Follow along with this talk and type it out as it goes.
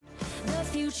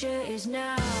future is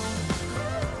now.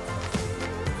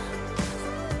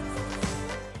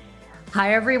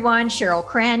 Hi, everyone. Cheryl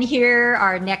Cran here,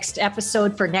 our next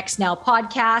episode for Next Now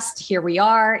podcast. Here we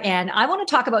are. And I want to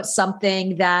talk about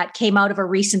something that came out of a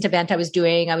recent event I was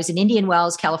doing. I was in Indian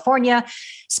Wells, California,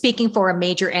 speaking for a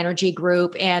major energy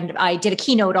group. And I did a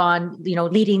keynote on,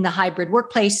 leading the hybrid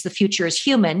workplace, the future is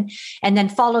human. And then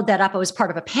followed that up. I was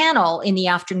part of a panel in the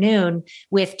afternoon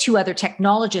with two other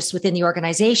technologists within the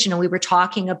organization. And we were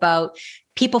talking about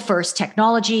people first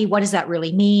technology. What does that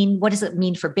really mean? What does it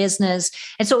mean for business?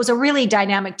 And so it was a really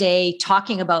dynamic day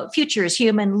talking about future is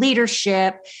human,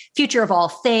 leadership, future of all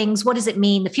things. What does it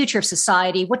mean? The future of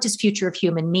society. What does future of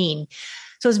human mean?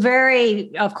 So it was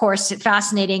very, of course,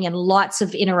 fascinating and lots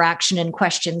of interaction and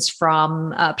questions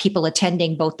from people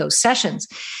attending both those sessions.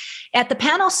 At the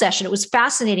panel session, it was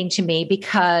fascinating to me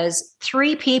because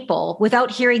three people,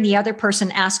 without hearing the other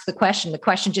person ask the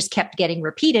question just kept getting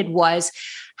repeated was,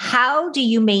 how do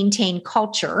you maintain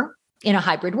culture in a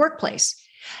hybrid workplace?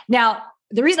 Now,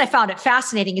 the reason I found it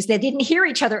fascinating is they didn't hear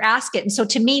each other ask it. And so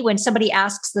to me, when somebody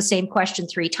asks the same question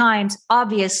three times,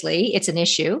 obviously it's an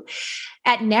issue.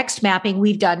 At Next Mapping,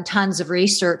 we've done tons of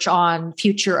research on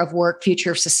future of work,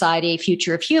 future of society,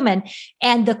 future of human.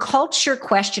 And the culture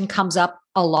question comes up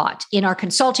a lot in our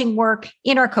consulting work,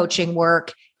 in our coaching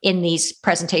work, in these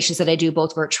presentations that I do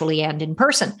both virtually and in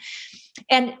person.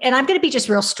 And I'm going to be just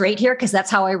real straight here because that's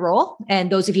how I roll.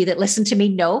 And those of you that listen to me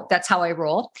know that's how I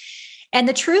roll. And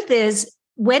the truth is,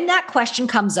 when that question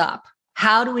comes up,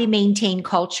 how do we maintain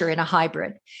culture in a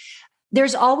hybrid?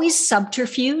 There's always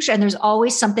subterfuge and there's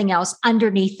always something else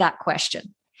underneath that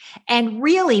question. And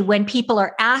really, when people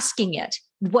are asking it,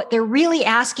 what they're really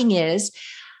asking is,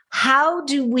 how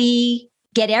do we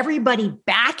get everybody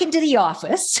back into the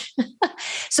office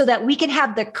so that we can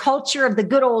have the culture of the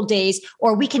good old days,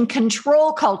 or we can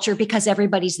control culture because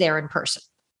everybody's there in person?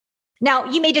 Now,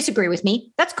 you may disagree with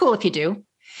me. That's cool if you do.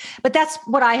 But that's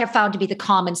what I have found to be the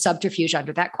common subterfuge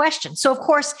under that question. So, of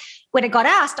course, when it got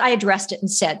asked, I addressed it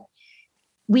and said,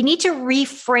 we need to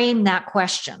reframe that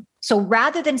question. So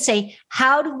rather than say,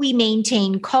 how do we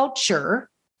maintain culture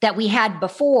that we had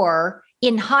before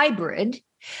in hybrid,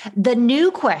 the new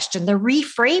question, the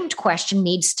reframed question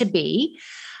needs to be,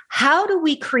 how do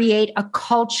we create a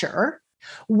culture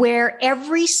where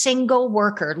every single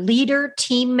worker, leader,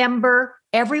 team member,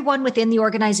 everyone within the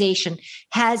organization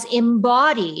has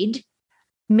embodied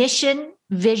mission,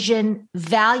 vision,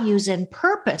 values, and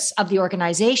purpose of the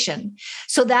organization,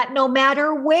 so that no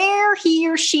matter where he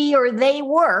or she or they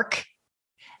work,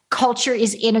 culture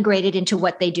is integrated into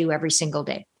what they do every single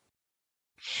day.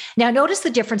 Now, notice the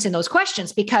difference in those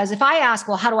questions, because if I ask,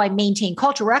 well, how do I maintain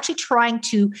culture? We're actually trying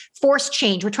to force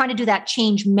change. We're trying to do that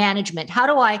change management. How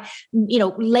do I,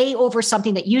 lay over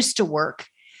something that used to work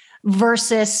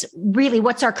versus really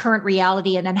what's our current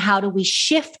reality? And then how do we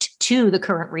shift to the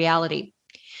current reality?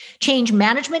 Change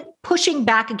management, pushing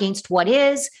back against what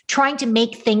is, trying to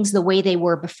make things the way they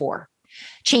were before.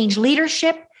 Change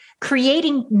leadership,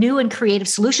 creating new and creative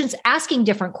solutions, asking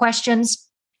different questions,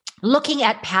 looking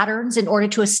at patterns in order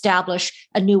to establish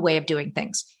a new way of doing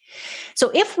things.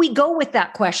 So if we go with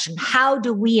that question, how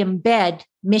do we embed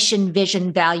mission,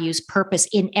 vision, values, purpose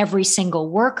in every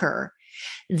single worker?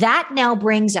 That now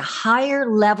brings a higher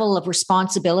level of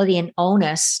responsibility and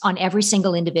onus on every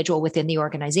single individual within the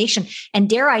organization. And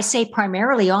dare I say,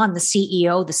 primarily on the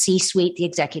CEO, the C-suite, the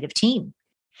executive team.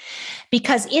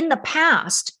 Because in the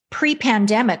past,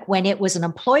 pre-pandemic, when it was an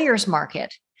employer's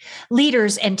market,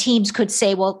 leaders and teams could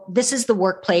say, well, this is the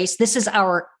workplace. This is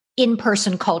our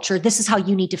in-person culture. This is how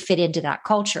you need to fit into that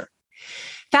culture.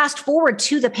 Fast forward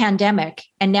to the pandemic,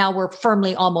 and now we're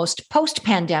firmly almost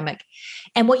post-pandemic.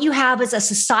 And what you have is a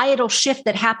societal shift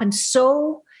that happened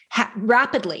so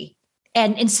rapidly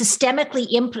and systemically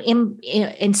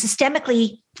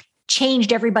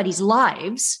changed everybody's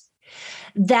lives,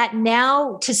 that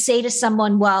now to say to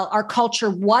someone, well, our culture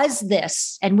was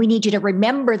this, and we need you to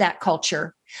remember that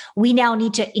culture. We now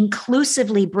need to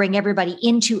inclusively bring everybody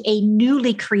into a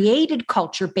newly created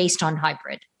culture based on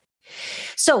hybrid.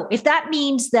 So if that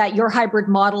means that your hybrid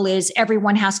model is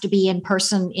everyone has to be in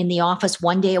person in the office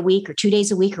 1 day a week or 2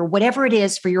 days a week or whatever it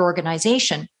is for your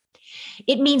organization,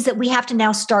 it means that we have to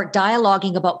now start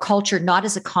dialoguing about culture, not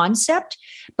as a concept,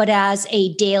 but as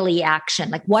a daily action.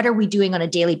 Like, what are we doing on a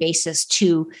daily basis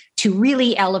to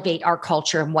really elevate our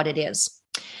culture and what it is?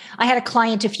 I had a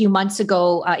client a few months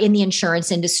ago in the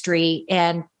insurance industry,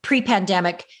 and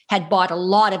pre-pandemic had bought a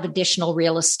lot of additional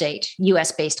real estate,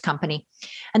 US-based company.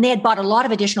 And they had bought a lot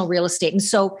of additional real estate. And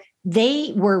so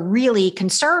they were really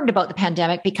concerned about the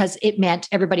pandemic because it meant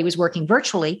everybody was working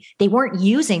virtually. They weren't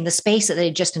using the space that they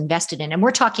had just invested in. And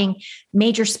we're talking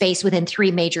major space within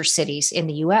 3 major cities in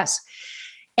the US.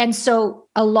 And so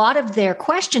a lot of their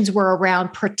questions were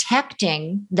around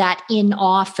protecting that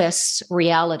in-office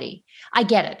reality. I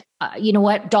get it. You know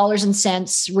what? Dollars and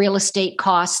cents, real estate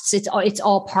costs, it's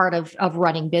all part of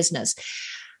running business.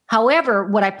 However,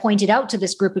 what I pointed out to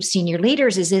this group of senior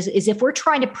leaders is if we're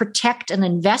trying to protect an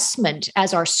investment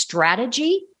as our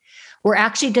strategy, we're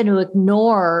actually going to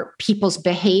ignore people's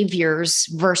behaviors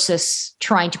versus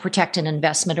trying to protect an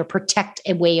investment or protect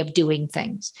a way of doing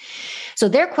things. So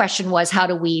their question was, how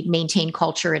do we maintain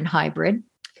culture in hybrid?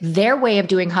 Their way of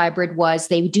doing hybrid was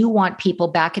they do want people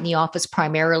back in the office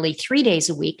primarily 3 days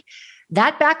a week.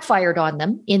 That backfired on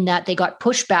them in that they got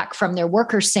pushback from their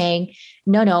workers saying,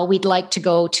 no, we'd like to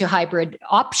go to hybrid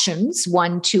options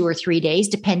 1, 2, or 3 days,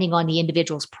 depending on the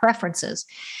individual's preferences.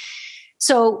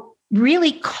 So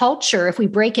really culture, if we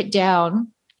break it down,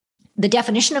 the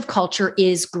definition of culture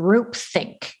is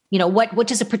groupthink. You know, what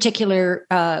does a particular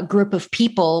group of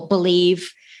people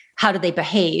believe? How do they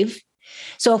behave?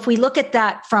 So if we look at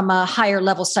that from a higher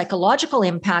level psychological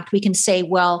impact, we can say,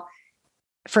 well,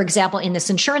 for example, in this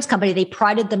insurance company, they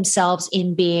prided themselves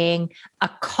in being a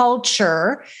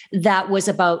culture that was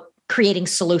about creating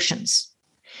solutions.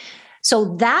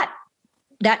 So that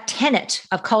tenet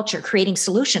of culture, creating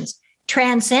solutions,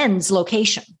 transcends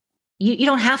location. You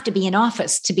don't have to be in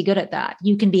office to be good at that.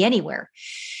 You can be anywhere.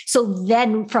 So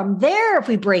then from there, if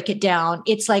we break it down,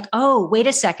 it's like, oh, wait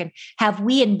a second. Have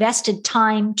we invested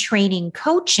time, training,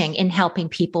 coaching in helping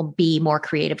people be more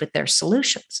creative with their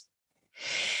solutions?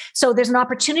 So there's an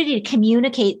opportunity to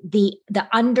communicate the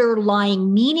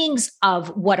underlying meanings of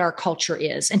what our culture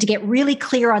is and to get really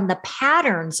clear on the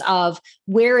patterns of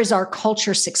where is our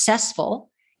culture successful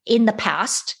in the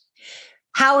past?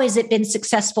 How has it been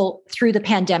successful through the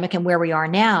pandemic and where we are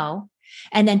now?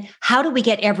 And then how do we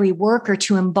get every worker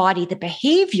to embody the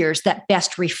behaviors that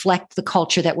best reflect the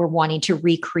culture that we're wanting to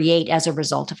recreate as a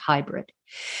result of hybrid?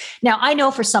 Now, I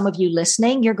know for some of you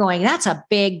listening, you're going, that's a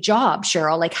big job,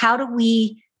 Cheryl. Like, how do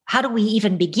we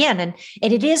even begin? And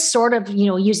it is sort of,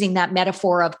 using that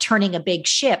metaphor of turning a big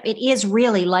ship. It is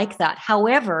really like that.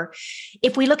 However,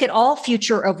 if we look at all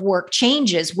future of work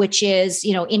changes, which is,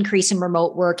 increase in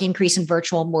remote work, increase in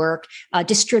virtual work,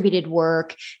 distributed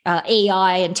work,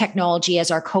 AI and technology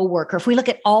as our coworker, if we look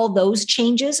at all those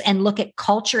changes and look at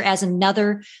culture as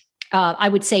another, I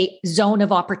would say, zone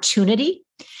of opportunity,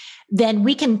 then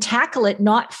we can tackle it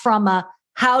not from a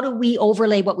how do we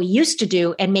overlay what we used to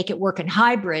do and make it work in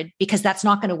hybrid, because that's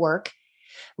not going to work.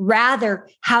 Rather,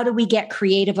 how do we get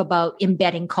creative about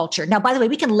embedding culture? Now, by the way,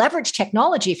 we can leverage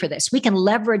technology for this. We can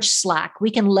leverage Slack.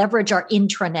 We can leverage our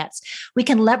intranets. We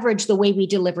can leverage the way we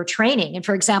deliver training. And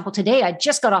for example, today, I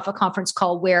just got off a conference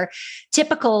call where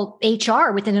typical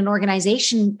HR within an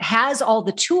organization has all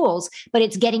the tools, but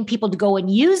it's getting people to go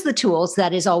and use the tools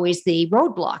that is always the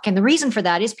roadblock. And the reason for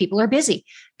that is people are busy.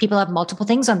 People have multiple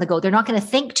things on the go. They're not going to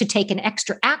think to take an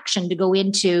extra action to go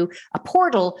into a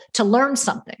portal to learn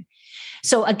something.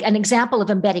 So an example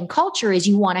of embedding culture is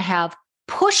you want to have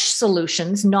push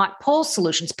solutions, not pull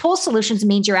solutions. Pull solutions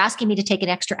means you're asking me to take an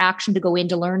extra action to go in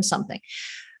to learn something.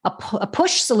 A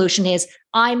push solution is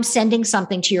I'm sending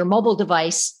something to your mobile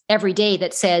device every day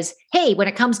that says, hey, when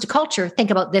it comes to culture, think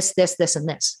about this, this, this, and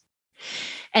this.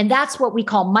 And that's what we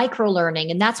call micro learning.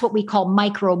 And that's what we call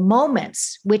micro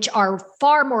moments, which are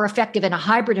far more effective in a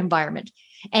hybrid environment.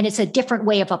 And it's a different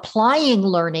way of applying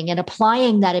learning and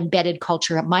applying that embedded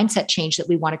culture and mindset change that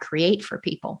we want to create for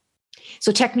people.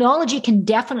 So technology can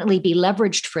definitely be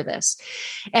leveraged for this.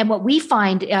 And what we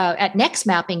find at Next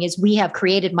Mapping is we have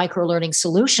created micro-learning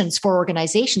solutions for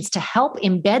organizations to help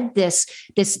embed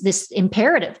this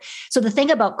imperative. So the thing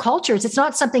about culture is it's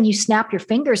not something you snap your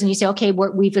fingers and you say, okay,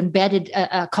 we've embedded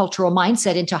a cultural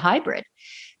mindset into hybrid.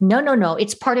 No.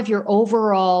 It's part of your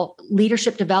overall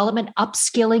leadership development,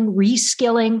 upskilling,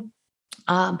 reskilling,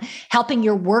 helping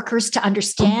your workers to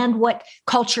understand what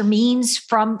culture means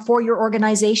for your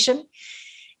organization.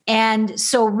 And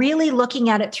so really looking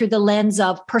at it through the lens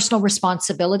of personal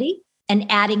responsibility and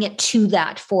adding it to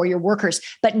that for your workers,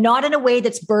 but not in a way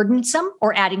that's burdensome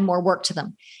or adding more work to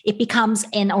them. It becomes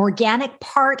an organic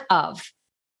part of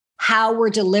how we're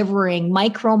delivering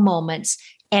micro moments,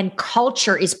 and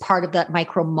culture is part of that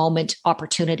micro moment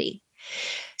opportunity.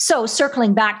 So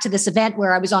circling back to this event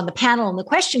where I was on the panel and the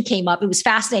question came up, it was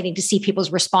fascinating to see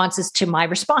people's responses to my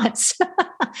response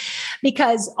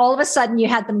because all of a sudden you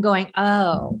had them going,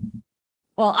 oh,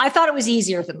 Well, I thought it was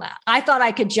easier than that. I thought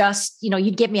I could just,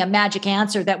 you'd give me a magic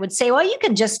answer that would say, well, you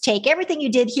can just take everything you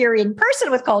did here in person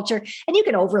with culture and you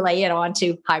can overlay it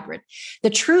onto hybrid. The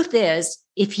truth is,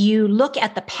 if you look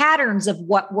at the patterns of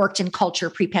what worked in culture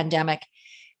pre-pandemic,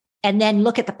 and then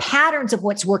look at the patterns of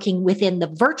what's working within the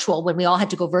virtual when we all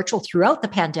had to go virtual throughout the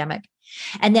pandemic,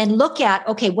 and then look at,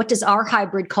 okay, what does our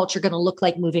hybrid culture going to look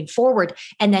like moving forward?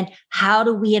 And then how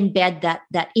do we embed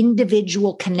that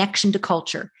individual connection to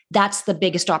culture? That's the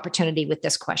biggest opportunity with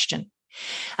this question.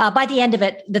 By the end of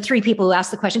it, the three people who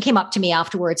asked the question came up to me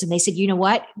afterwards and they said, you know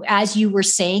what, as you were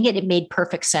saying it, it made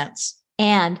perfect sense.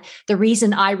 And the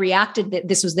reason I reacted,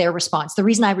 this was their response. The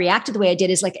reason I reacted the way I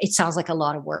did is it sounds like a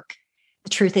lot of work. The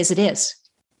truth is it is.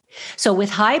 So with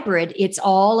hybrid, it's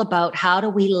all about how do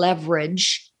we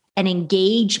leverage and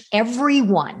engage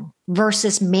everyone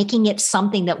versus making it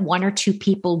something that one or two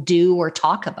people do or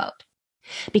talk about.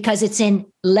 Because it's in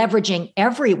leveraging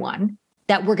everyone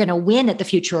that we're going to win at the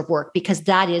future of work, because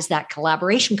that is that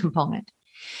collaboration component.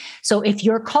 So if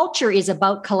your culture is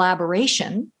about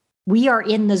collaboration, we are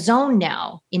in the zone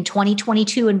now in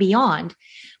 2022 and beyond,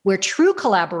 where true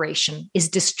collaboration is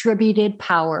distributed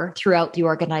power throughout the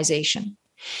organization.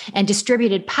 And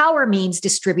distributed power means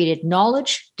distributed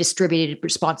knowledge, distributed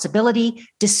responsibility,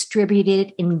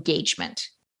 distributed engagement.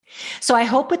 So I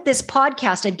hope with this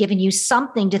podcast, I've given you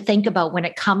something to think about when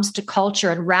it comes to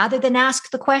culture. And rather than ask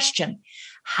the question,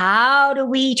 how do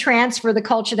we transfer the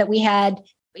culture that we had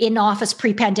in office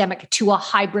pre-pandemic to a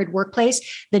hybrid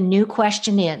workplace? The new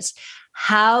question is,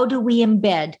 how do we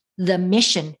embed the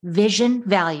mission, vision,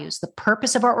 values, the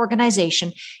purpose of our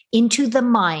organization into the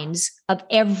minds of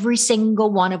every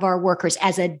single one of our workers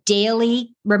as a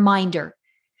daily reminder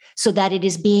so that it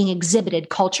is being exhibited,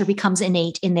 culture becomes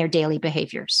innate in their daily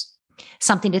behaviors.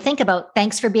 Something to think about.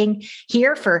 Thanks for being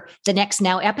here for the Next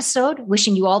Now episode.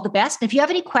 Wishing you all the best. And if you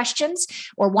have any questions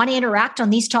or want to interact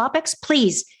on these topics,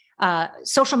 please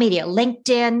social media,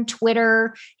 LinkedIn,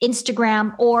 Twitter,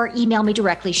 Instagram, or email me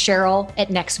directly,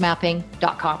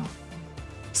 Cheryl@nextmapping.com.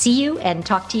 See you and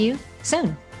talk to you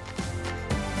soon.